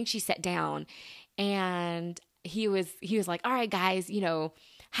I think she sat down, and he was like, all right, guys,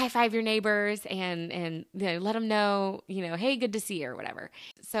 high five your neighbors and let them know, hey, good to see you, or whatever.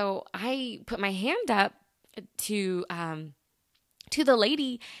 So I put my hand up to the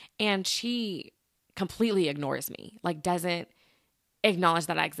lady, and she completely ignores me, like doesn't acknowledge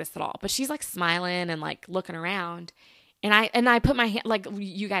that I exist at all. But she's like smiling and like looking around. And I put my hand, like,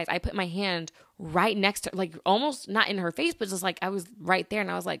 you guys, I put my hand right next to, like, almost not in her face, but just like I was right there, and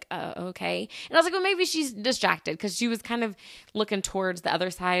I was like, okay. And I was like, well, maybe she's distracted, because she was kind of looking towards the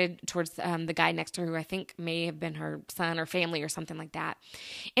other side, towards the guy next to her, who I think may have been her son or family or something like that.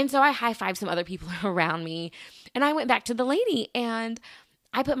 And so I high-fived some other people around me, and I went back to the lady, and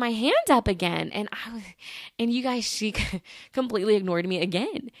I put my hand up again, and you guys, she completely ignored me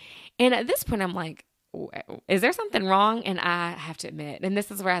again. And at this point, I'm like, is there something wrong? And I have to admit, and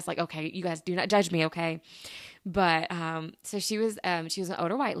this is where I was like, okay, you guys do not judge me, okay? But so she was an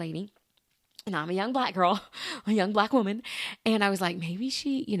older white lady, and I'm a young black girl, a young black woman, and I was like, maybe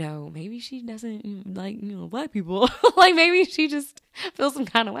she doesn't like black people, like maybe she just feels some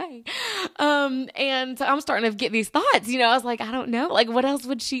kind of way. And so I'm starting to get these thoughts, I was like, I don't know, like what else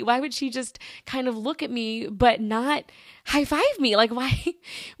why would she just kind of look at me but not high five me? Like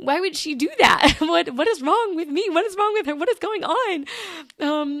why would she do that? What is wrong with me? What is wrong with her? What is going on?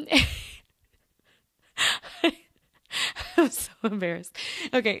 I'm so embarrassed.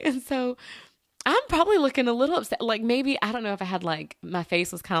 Okay, and so I'm probably looking a little upset. Like maybe, I don't know if I had like, my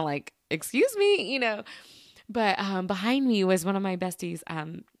face was kind of like, excuse me, but behind me was one of my besties'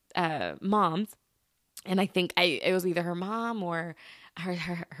 moms. And I think it was either her mom or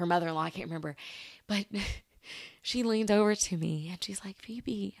her mother-in-law. I can't remember. But she leaned over to me, and she's like,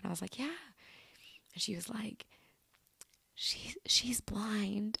 Phoebe. And I was like, yeah. And she was like, she's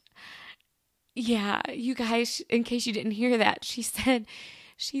blind. Yeah, you guys, in case you didn't hear that, she said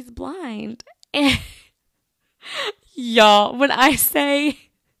she's blind. And y'all, when I say,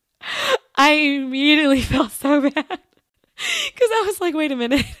 I immediately felt so bad, because I was like, wait a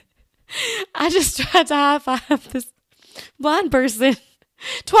minute, I just tried to high five this blind person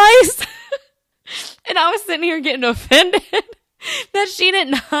twice, and I was sitting here getting offended that she did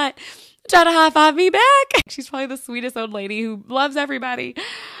not try to high five me back. She's probably the sweetest old lady who loves everybody.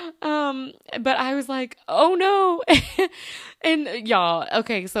 But I was like, oh no. And y'all,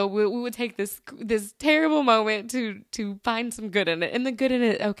 okay, so we would take this terrible moment to find some good in it. And the good in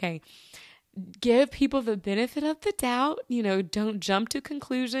it, okay, give people the benefit of the doubt, don't jump to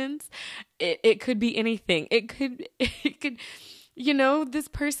conclusions. It could be anything. It could, this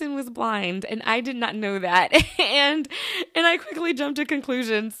person was blind, and I did not know that. And I quickly jumped to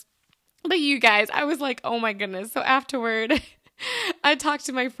conclusions. But you guys, I was like, oh my goodness. So afterward, I talked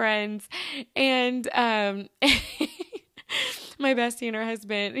to my friends, and my bestie and her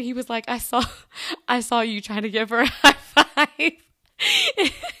husband, he was like, I saw you trying to give her a high five.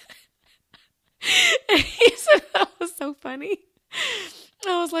 And he said that was so funny.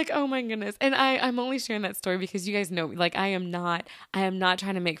 I was like, oh my goodness. And I'm only sharing that story because you guys know, like, I am not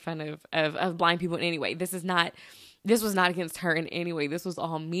trying to make fun of blind people in any way. This was not against her in any way. This was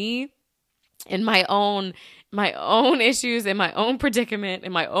all me and my own issues and my own predicament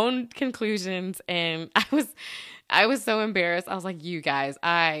and my own conclusions. And I was so embarrassed. I was like, you guys,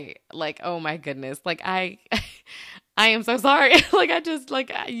 oh my goodness. Like I am so sorry. Like I just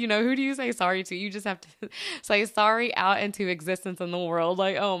who do you say sorry to? You just have to say sorry out into existence in the world.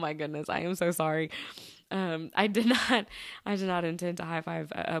 Like, oh my goodness, I am so sorry. I did not intend to high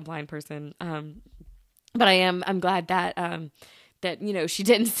five a blind person. But I'm glad that, that, she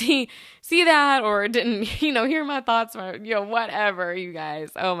didn't see that, or didn't, hear my thoughts, or, whatever, you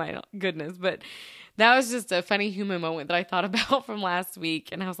guys. Oh my goodness. But that was just a funny human moment that I thought about from last week.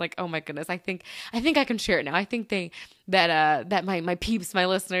 And I was like, oh my goodness, I think I can share it now. I think that my peeps, my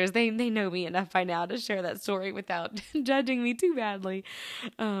listeners, they know me enough by now to share that story without judging me too badly.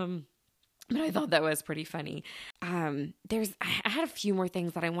 But I thought that was pretty funny. I had a few more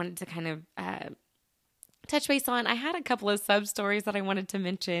things that I wanted to kind of, touch base on. I had a couple of sub stories that I wanted to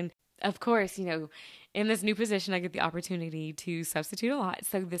mention. Of course, in this new position, I get the opportunity to substitute a lot.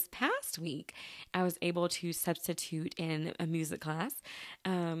 So this past week, I was able to substitute in a music class.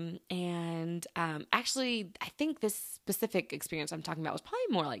 Actually, I think this specific experience I'm talking about was probably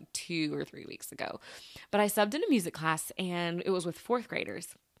more like 2 or 3 weeks ago. But I subbed in a music class, and it was with fourth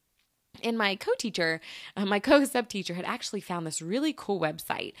graders. And my co-teacher, my co-sub teacher had actually found this really cool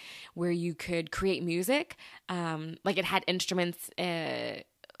website where you could create music. Like it had instruments.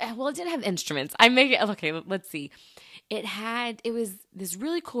 Well, it didn't have instruments. Okay, let's see. It was this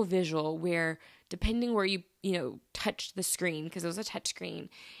really cool visual where depending where you touched the screen, because it was a touch screen,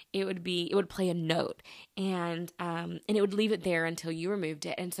 it would play a note, and it would leave it there until you removed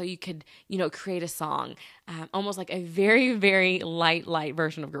it. And so you could, create a song, almost like a very, very light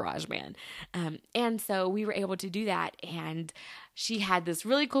version of GarageBand. And so we were able to do that. And she had this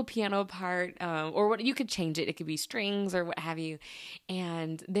really cool piano part, or what you could change it. It could be strings or what have you.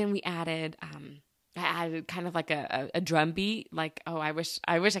 And then I added kind of like a drum beat, like, I wish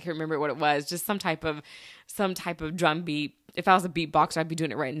I could remember what it was, just some type of drum beat. If I was a beatboxer, I'd be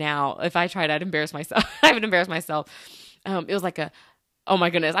doing it right now. If I tried, I'd embarrass myself. I would embarrass myself. It was like oh my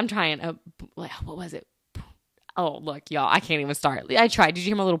goodness, I'm trying what was it? Oh, look, y'all, I can't even start. I tried. Did you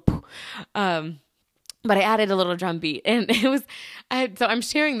hear my little but I added a little drum beat, and so I'm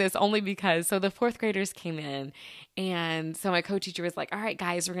sharing this only because, so the fourth graders came in, and so my co-teacher was like, all right,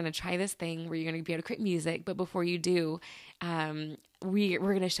 guys, we're going to try this thing where you're going to be able to create music. But before you do, we're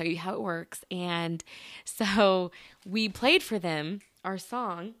going to show you how it works. And so we played for them our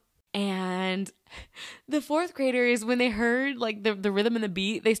song, and the fourth graders, when they heard like the rhythm and the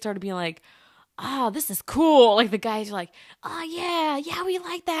beat, they started being like, oh, this is cool. Like the guys are like, oh yeah, we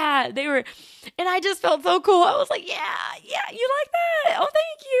like that. And I just felt so cool. I was like, yeah, you like that? Oh,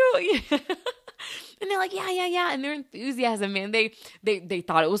 thank you. And they're like, yeah. And their enthusiasm, man, they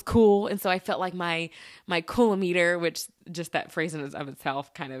thought it was cool. And so I felt like my coolometer, which just that phrase in of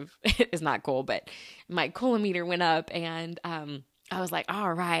itself kind of is not cool, but my coolometer went up, and I was like,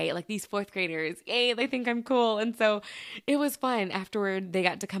 all right, like these fourth graders, yay, they think I'm cool. And so it was fun. Afterward, they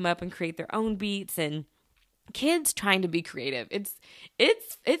got to come up and create their own beats, and kids trying to be creative.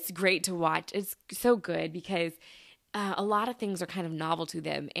 It's great to watch. It's so good because a lot of things are kind of novel to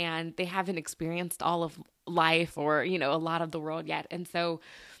them, and they haven't experienced all of life or, a lot of the world yet. And so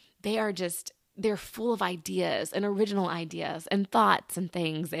they're full of ideas and original ideas and thoughts and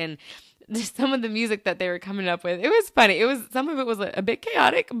things, and just some of the music that they were coming up with. It was funny. Some of it was a bit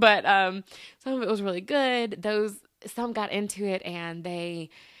chaotic, but some of it was really good. Some got into it, and they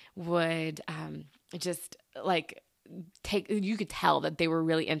would just like you could tell that they were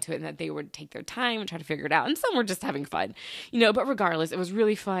really into it, and that they would take their time and try to figure it out. And some were just having fun, but regardless, it was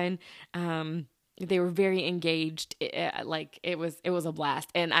really fun. They were very engaged. It was a blast.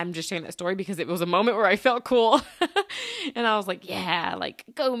 And I'm just sharing that story because it was a moment where I felt cool. And I was like, yeah, like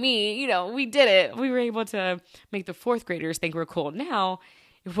go me, we did it. We were able to make the fourth graders think we're cool. Now,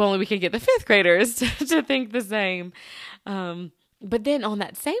 if only we could get the fifth graders to think the same. But then on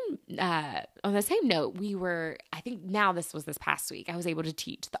that same note, I think now this was this past week, I was able to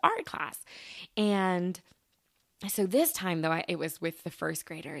teach the art class. And so this time, though, it was with the first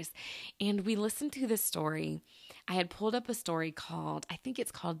graders, and we listened to this story. I had pulled up a story I think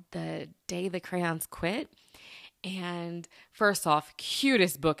it's called The Day the Crayons Quit. And first off,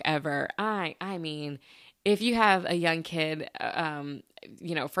 cutest book ever. I mean, if you have a young kid,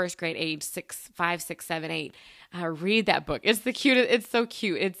 first grade age, 5, 6, 7, 8, read that book. It's the cutest. It's so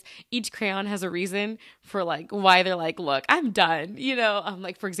cute. Each crayon has a reason for like why they're like, look, I'm done.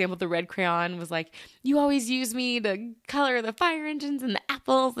 Like for example, the red crayon was like, you always use me to color the fire engines and the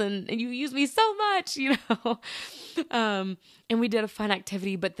apples, and you use me so much, and we did a fun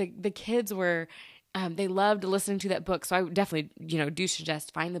activity, but the kids were, they loved listening to that book. So I definitely, do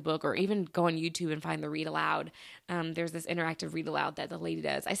suggest find the book, or even go on YouTube and find the read aloud. There's this interactive read aloud that the lady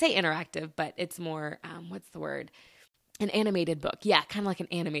does. I say interactive, but it's more, what's the word? An animated book. Yeah. Kind of like an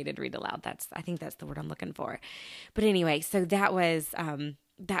animated read aloud. I think that's the word I'm looking for. But anyway, so that was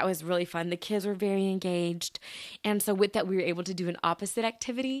that was really fun. The kids were very engaged. And so with that, we were able to do an opposite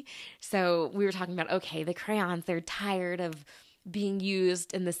activity. So we were talking about, okay, the crayons, they're tired of being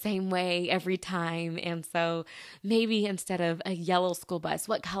used in the same way every time. And so maybe instead of a yellow school bus,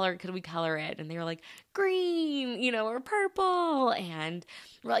 what color could we color it? And they were like, green, or purple. And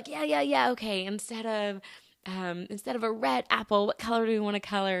we're like, yeah. Okay. Instead of a red apple, what color do we want to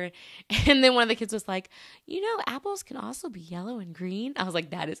color? And then one of the kids was like, apples can also be yellow and green. I was like,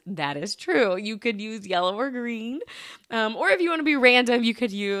 that is true. You could use yellow or green. Or if you want to be random, you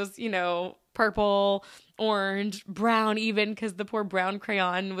could use, purple, orange, brown even, because the poor brown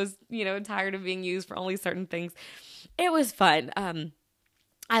crayon was, tired of being used for only certain things. It was fun.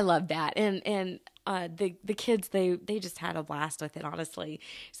 I love that. And the kids, they just had a blast with it, honestly.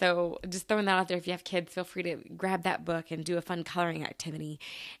 So just throwing that out there, if you have kids, feel free to grab that book and do a fun coloring activity.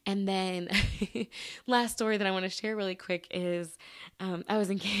 And then last story that I want to share really quick is I was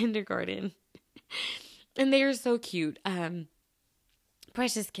in kindergarten and they were so cute.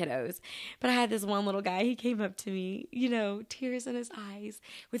 Precious kiddos. But I had this one little guy, he came up to me, tears in his eyes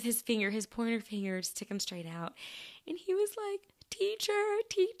with his pointer finger sticking straight out. And he was like, teacher.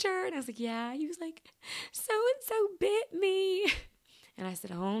 And I was like, yeah. He was like, so-and-so bit me. And I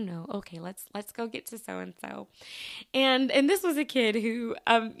said, oh no. Okay, let's go get to so-and-so. And this was a kid who,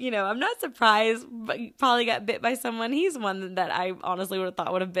 I'm not surprised, but probably got bit by someone. He's one that I honestly would have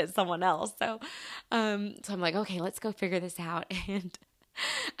thought would have bit someone else. So I'm like, okay, let's go figure this out. And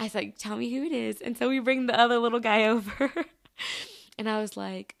I was like, tell me who it is. And so we bring the other little guy over. And I was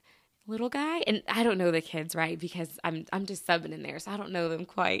like, little guy? And I don't know the kids, right? Because I'm just subbing in there, so I don't know them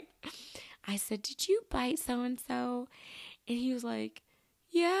quite. I said, did you bite so-and-so? And he was like,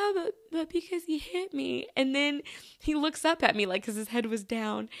 yeah, but because he hit me. And then he looks up at me, like, because his head was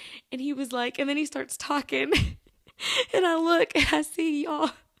down. And he was like, and then he starts talking. And I look and I see,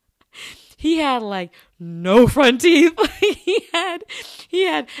 y'all, he had like no front teeth. he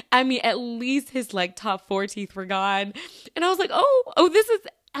had, at least his like top 4 teeth were gone. And I was like,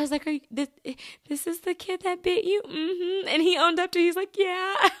 I was like, this is the kid that bit you? Mm-hmm. And he owned up to it. He's like, yeah.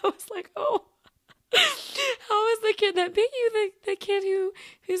 I was like, oh, how is the kid that bit you the kid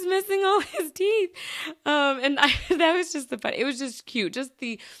who's missing all his teeth? That was just it was just cute.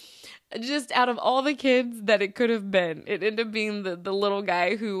 Just out of all the kids that it could have been, it ended up being the little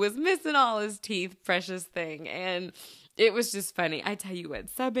guy who was missing all his teeth, precious thing. And it was just funny. I tell you what,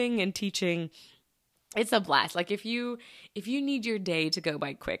 subbing and teaching, it's a blast. Like if you need your day to go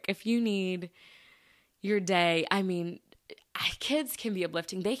by quick, if you need your day, kids can be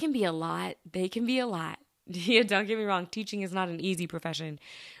uplifting. They can be a lot. Yeah, don't get me wrong. Teaching is not an easy profession,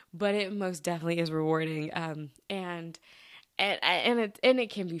 but it most definitely is rewarding. And it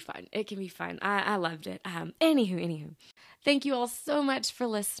can be fun. It can be fun. I loved it. Anywho, thank you all so much for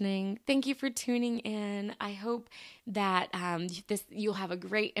listening. Thank you for tuning in. I hope that you'll have a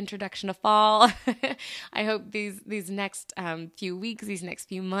great introduction to fall. I hope these next few weeks, these next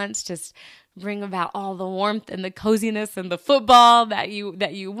few months, just bring about all the warmth and the coziness and the football that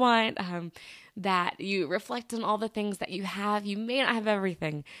you want. That you reflect on all the things that you have. You may not have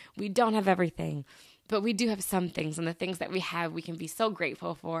everything. We don't have everything. But we do have some things, and the things that we have, we can be so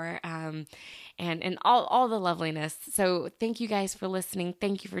grateful for, and all the loveliness. So thank you guys for listening.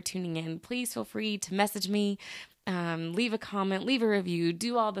 Thank you for tuning in. Please feel free to message me, leave a comment, leave a review,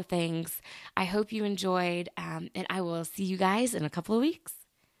 do all the things. I hope you enjoyed, and I will see you guys in a couple of weeks.